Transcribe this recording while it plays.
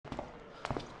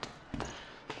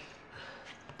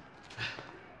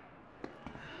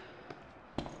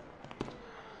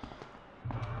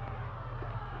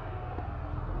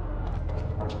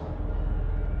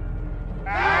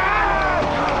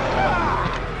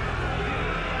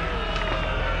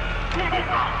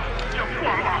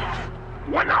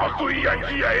kuzuia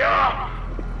njia ya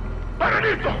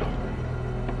paradiso.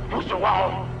 Mwisho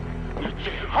wao ni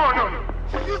jehanamu.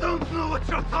 You don't know what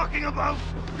you're talking about!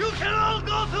 You can all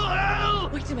go to hell!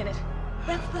 Wait a minute.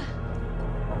 That's the...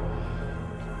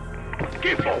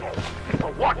 Kifo kwa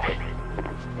wote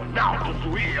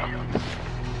wanaotuzuia.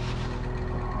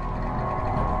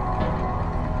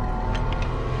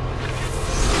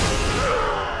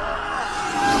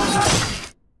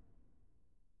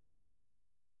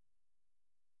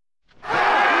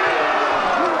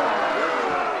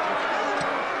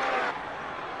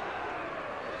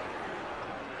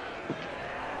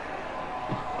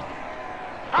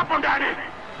 Hapo ndani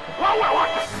wawe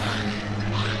wote,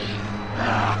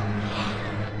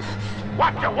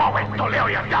 wacha wawe toleo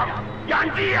ya damu ya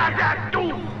njia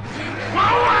zetu.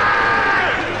 Wawe!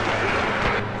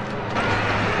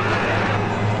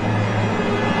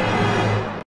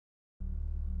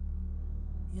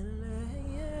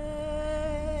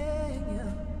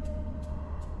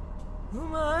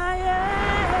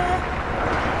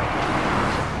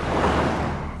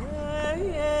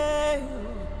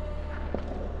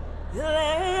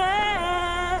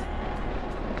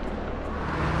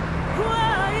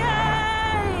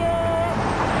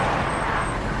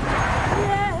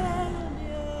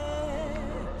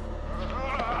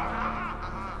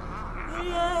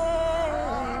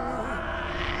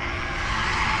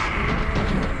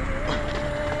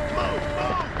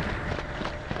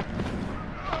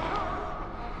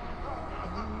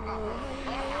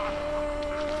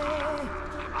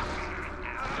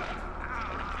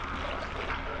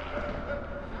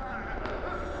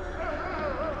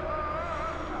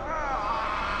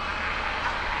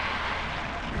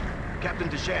 Captain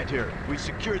Deshant here. We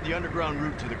secured the underground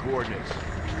route to the coordinates.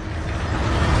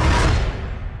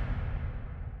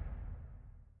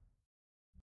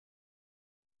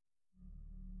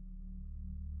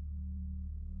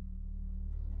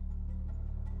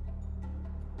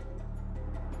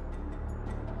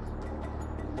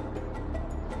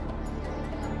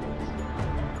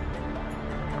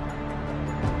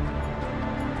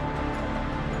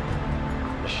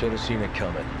 I should have seen it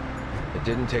coming. It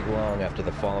didn't take long after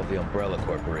the fall of the Umbrella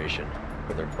Corporation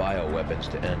for their bioweapons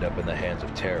to end up in the hands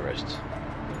of terrorists.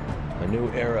 A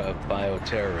new era of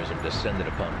bioterrorism descended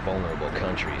upon vulnerable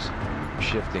countries,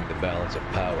 shifting the balance of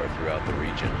power throughout the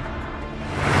region.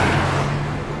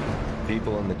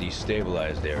 People in the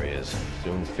destabilized areas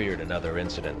soon feared another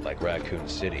incident like Raccoon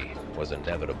City was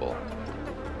inevitable.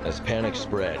 As panic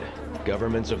spread,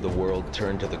 governments of the world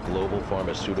turned to the Global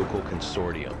Pharmaceutical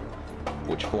Consortium,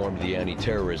 which formed the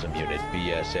anti-terrorism unit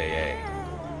BSAA.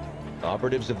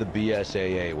 Operatives of the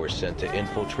BSAA were sent to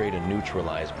infiltrate and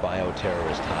neutralize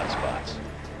bioterrorist hotspots,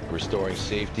 restoring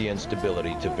safety and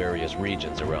stability to various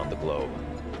regions around the globe.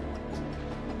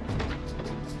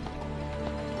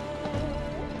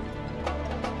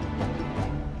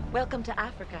 Welcome to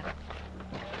Africa.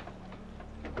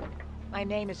 My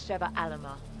name is Sheva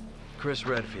Alomar. Chris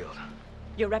Redfield.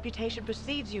 Your reputation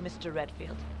precedes you, Mr.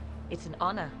 Redfield. It's an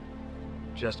honor.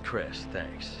 Just Chris,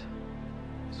 thanks.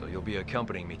 So you'll be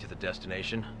accompanying me to the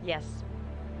destination? Yes.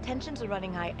 Tensions are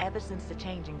running high ever since the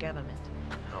change in government.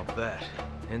 I'll bet.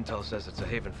 Intel says it's a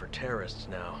haven for terrorists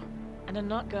now. And I'm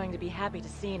not going to be happy to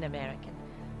see an American,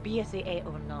 BSAA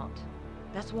or not.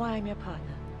 That's why I'm your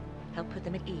partner. Help put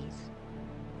them at ease.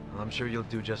 Well, I'm sure you'll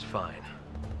do just fine.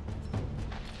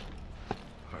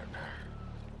 Partner.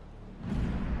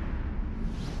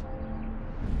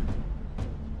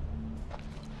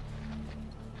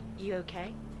 You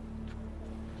okay?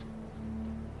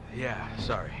 Yeah,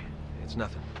 sorry. It's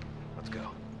nothing. Let's go.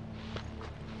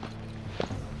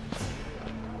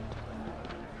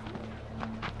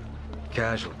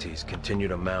 Casualties continue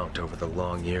to mount over the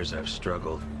long years I've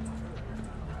struggled.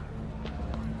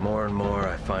 More and more,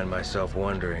 I find myself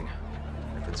wondering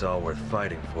if it's all worth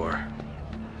fighting for.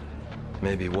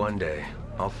 Maybe one day,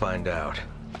 I'll find out.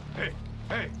 Hey,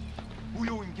 hey!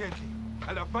 Huyo Ngenzi,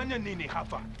 anafanya nini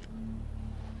hapa?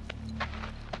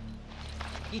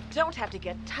 You don't have to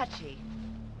get touchy.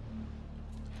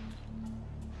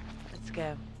 Let's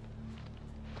go.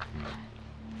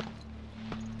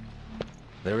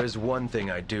 There is one thing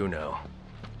I do know.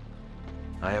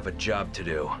 I have a job to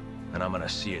do, and I'm gonna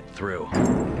see it through.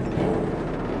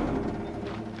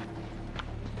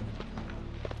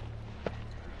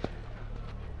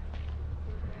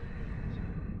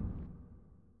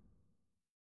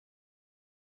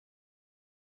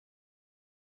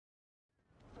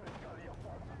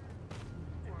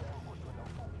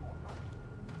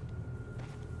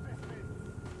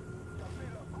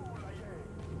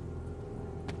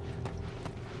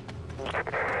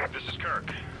 This is Kirk.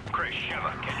 Chris,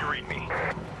 Sheva, can you read me?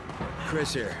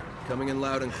 Chris here. Coming in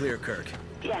loud and clear, Kirk.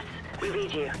 Yes, we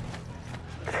read you.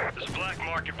 There's a black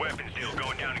market weapons deal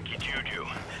going down in Kijuju.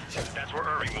 That's where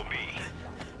Irving will be.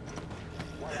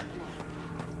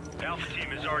 The Alpha team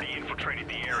has already infiltrated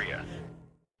the area.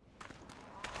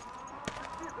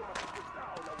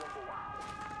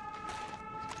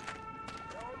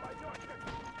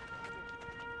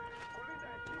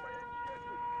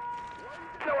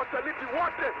 Na wasaliti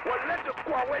wote walete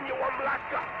kwa wenye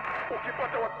mamlaka.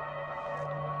 Ukipata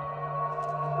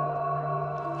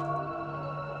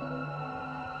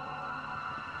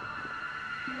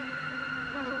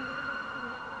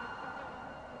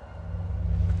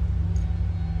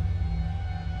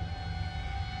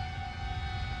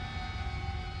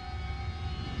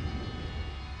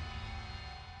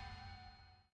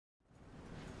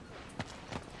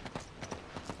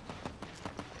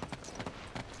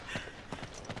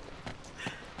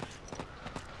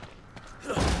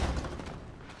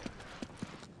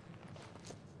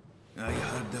I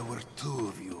heard there were two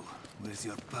of you. Where's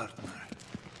your partner?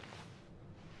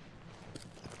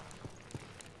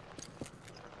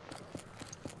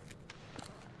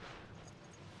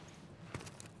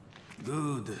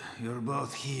 Good, you're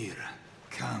both here.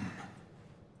 Come.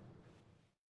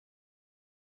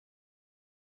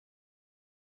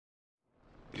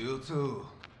 You too.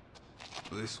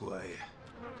 This way.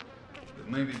 But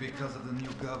maybe because of the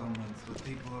new government, the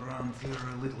people around here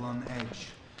are a little on edge.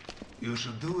 You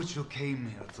should do what you came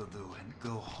here to do and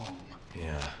go home.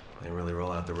 Yeah, they really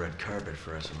roll out the red carpet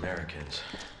for us Americans.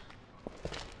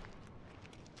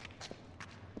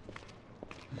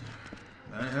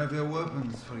 I have your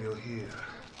weapons for you here.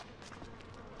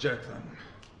 Check them.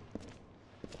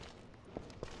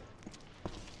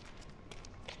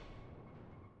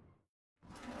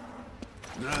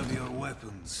 Grab your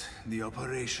weapons. The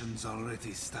operation's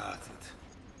already started.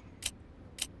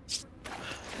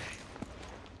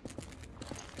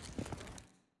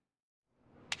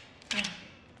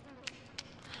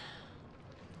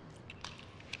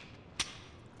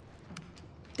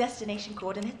 Destination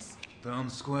coordinates? Town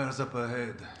square's up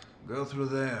ahead. Go through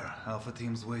there. Alpha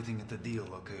team's waiting at the deal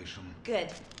location.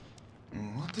 Good.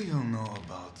 What do you know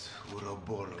about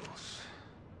Ouroboros?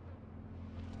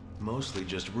 Mostly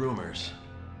just rumors.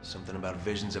 Something about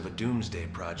visions of a doomsday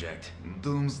project.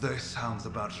 Doomsday sounds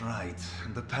about right,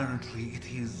 and apparently it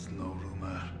is no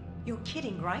rumor. You're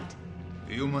kidding, right?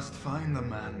 You must find a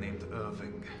man named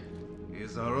Irving. He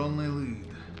is our only lead.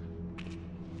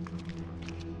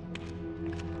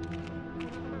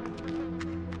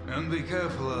 And be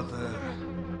careful out there.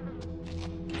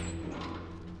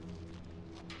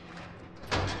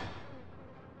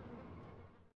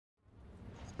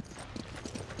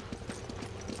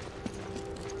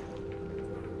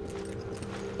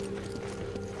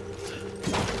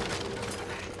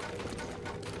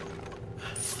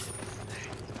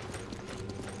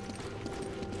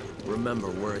 Remember,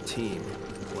 we're a team.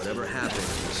 Whatever happens,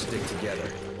 we stick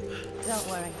together. Don't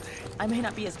worry. I may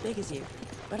not be as big as you,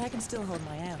 but I can still hold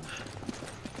my own.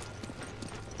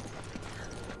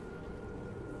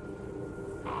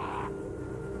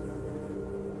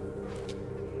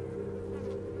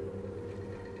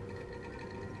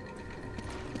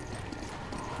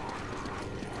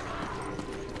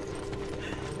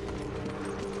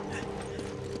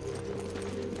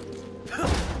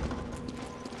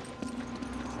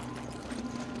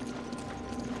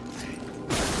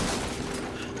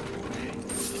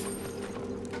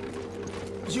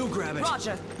 You grab it.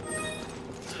 Roger.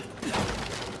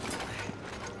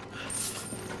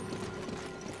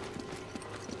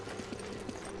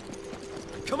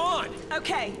 Come on!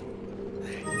 Okay.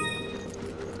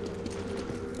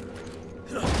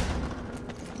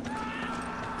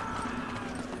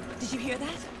 Did you hear that?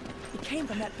 It came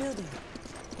from that building.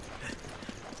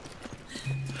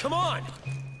 Come on!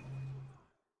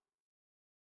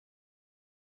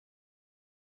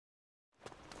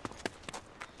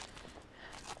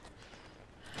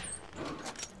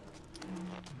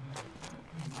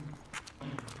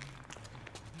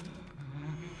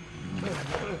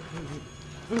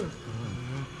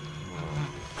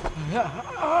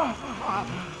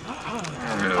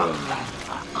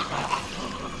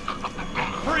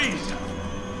 Freeze!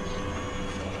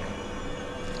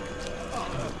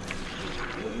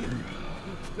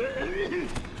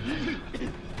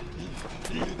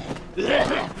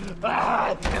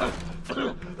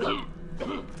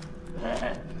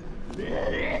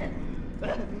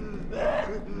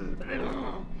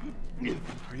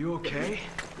 Are you okay?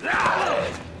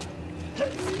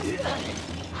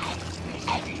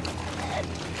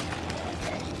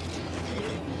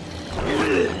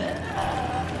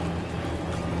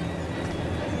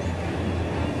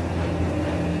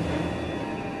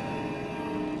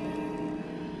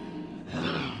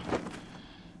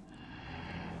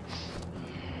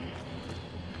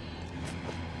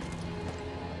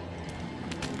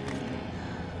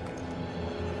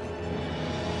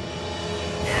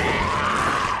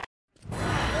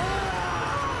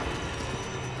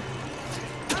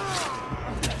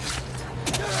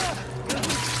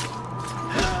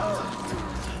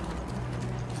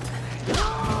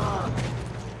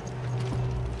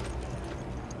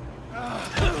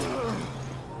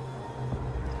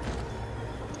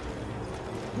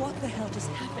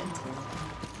 just happened?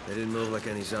 They didn't move like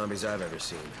any zombies I've ever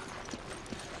seen.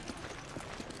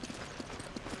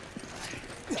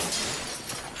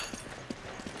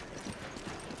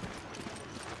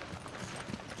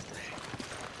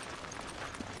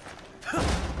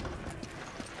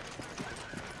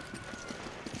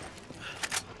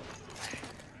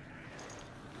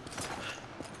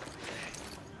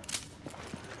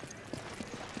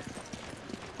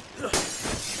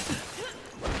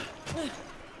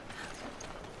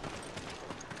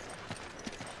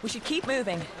 We should keep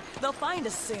moving. They'll find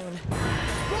us soon.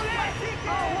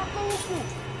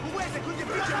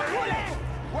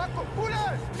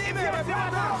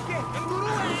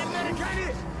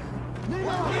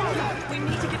 We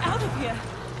need to get out of here.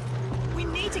 We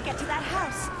need to get to that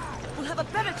house. We'll have a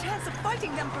better chance of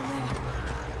fighting them from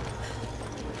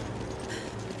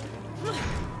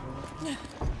there.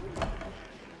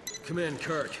 Come in,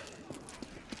 Kirk.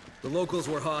 The locals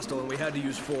were hostile and we had to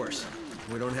use force.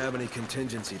 We don't have any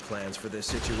contingency plans for this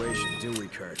situation, do we,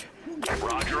 Kirk?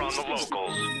 Roger on the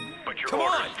locals, but your Come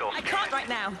order's on! still I can't right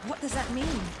now. What does that mean?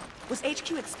 Was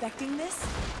HQ expecting this?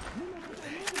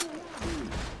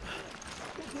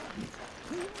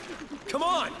 Come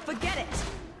on! Forget it!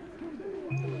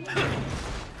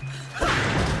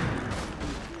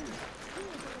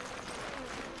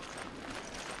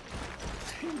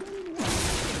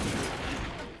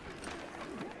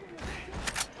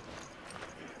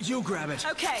 You grab it!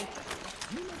 Okay.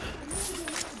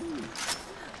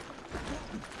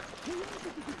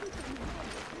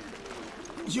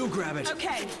 You grab it!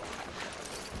 Okay.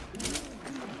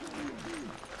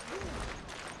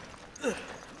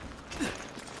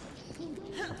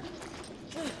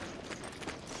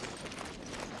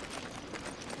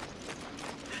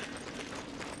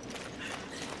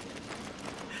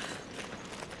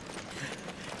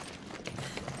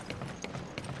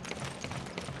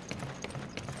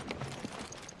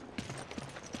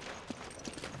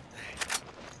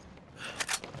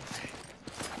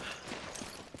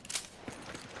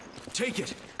 Take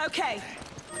it! Okay.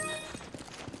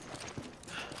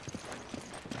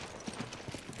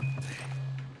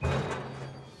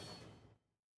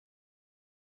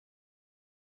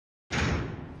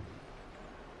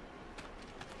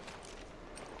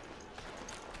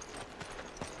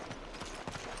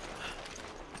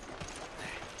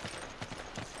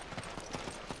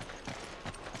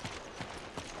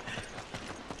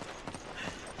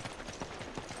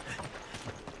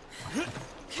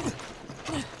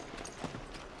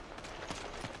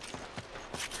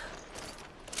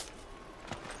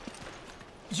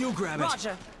 You grab it!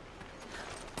 Roger.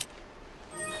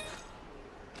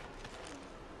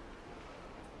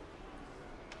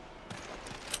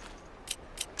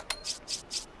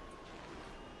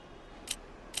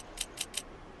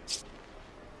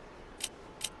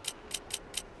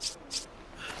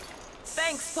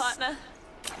 Thanks, partner.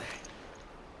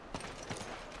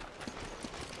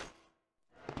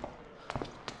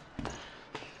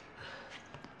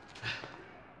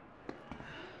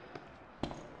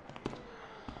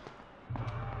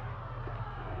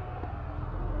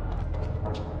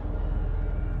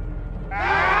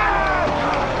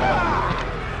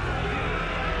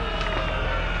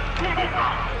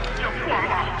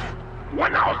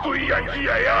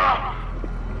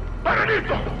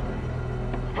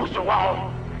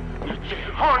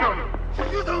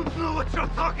 You don't know what you're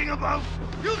talking about!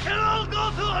 You can all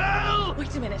go to hell!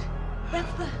 Wait a minute.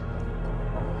 That's the...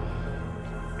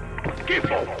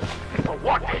 Skifo! For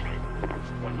what?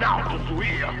 Now to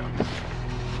Zuia!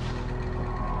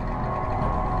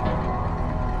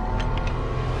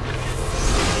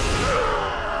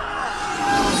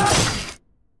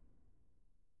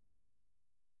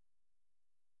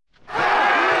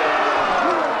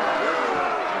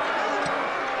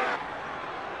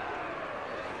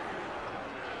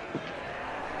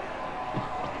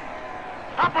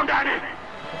 Hapo ndani!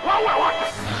 Wawe wote!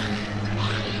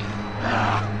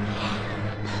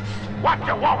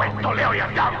 Wacha wawe toleo ya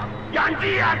damu ya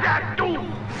njia zetu!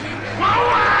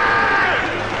 Wawe!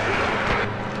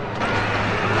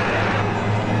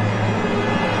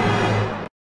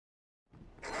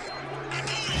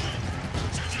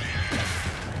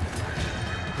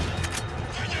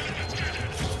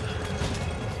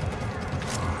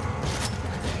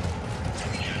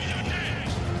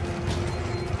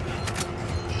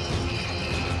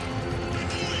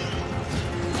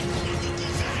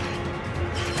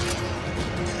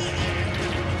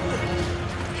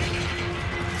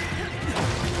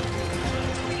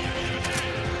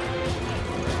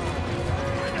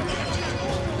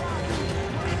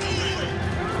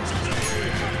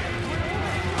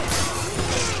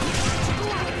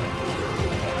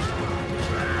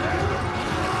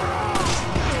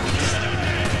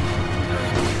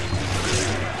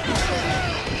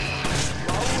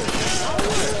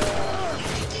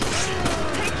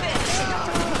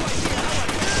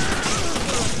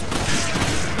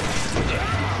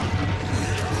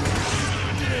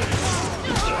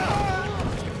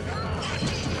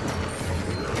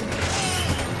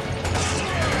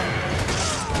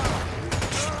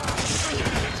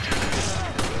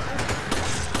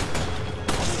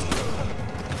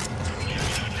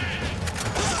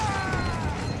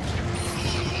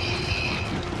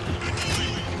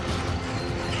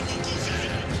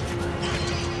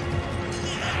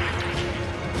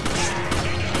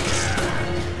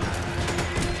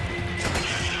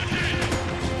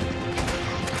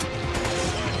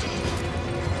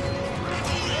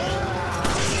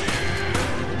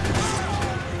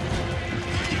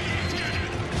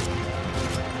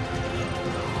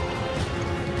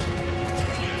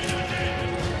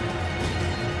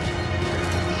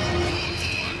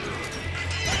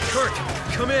 Kirk,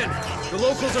 come in. The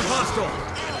locals are hostile.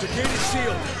 The gate is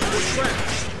sealed. We're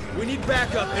trapped. We need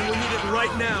backup, and we need it right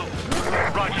now.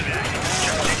 Roger that.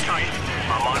 Just sit tight.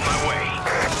 I'm on my way.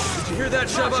 Did you hear that,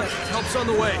 Sheva? Help's on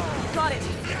the way. Got it.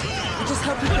 I just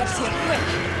hope he gets here quick.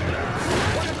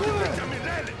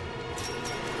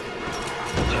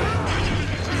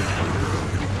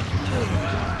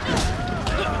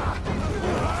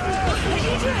 I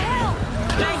need your help!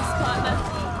 Thanks, partner.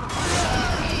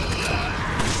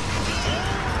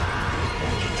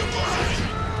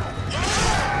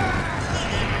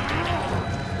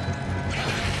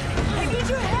 I need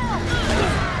your help!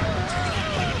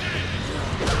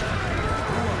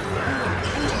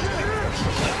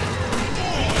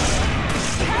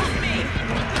 Help me!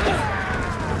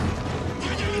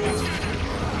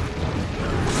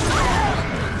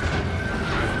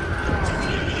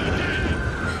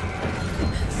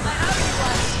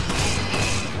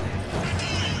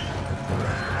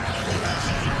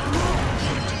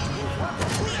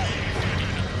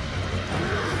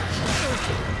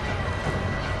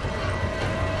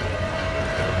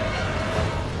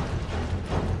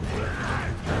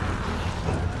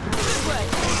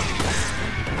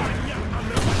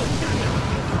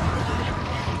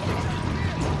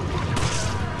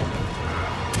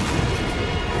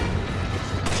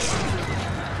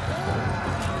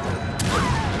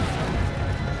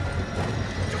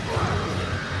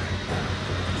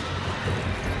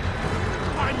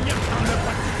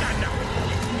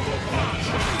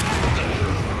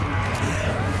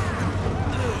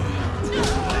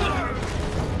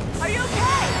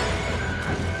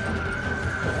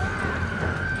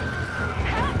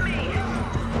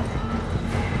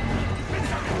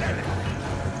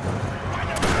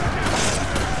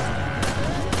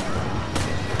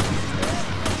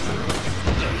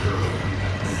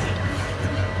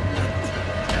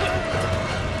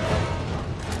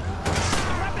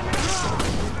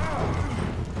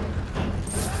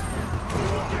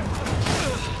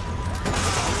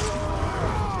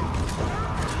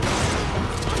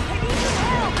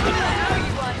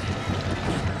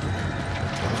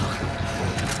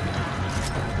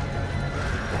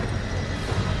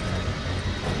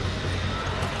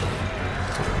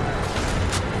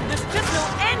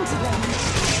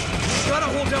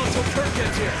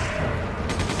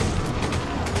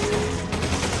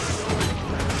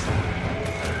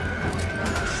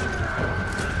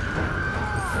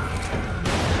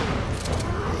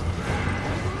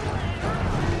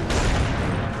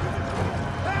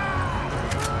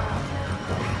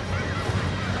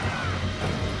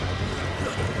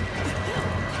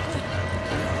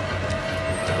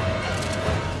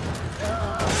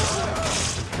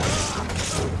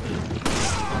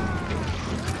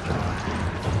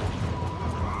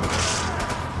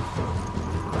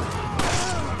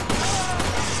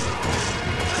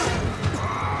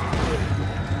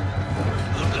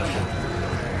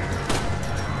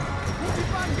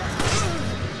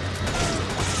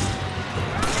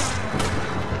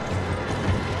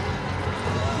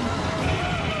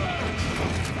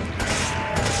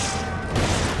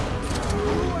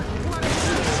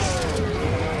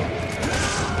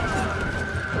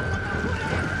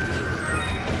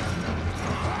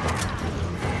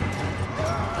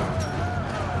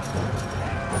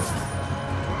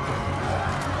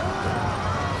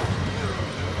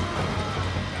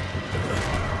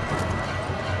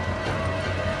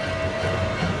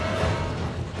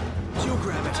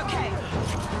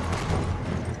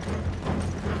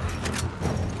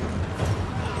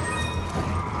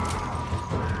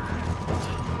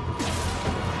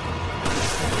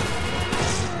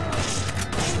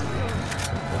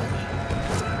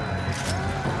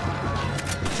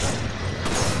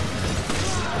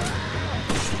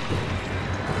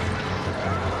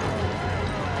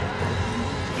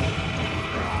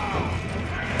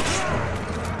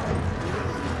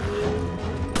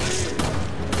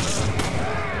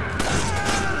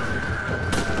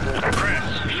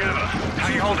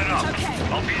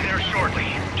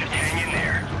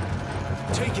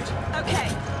 Take it. Okay.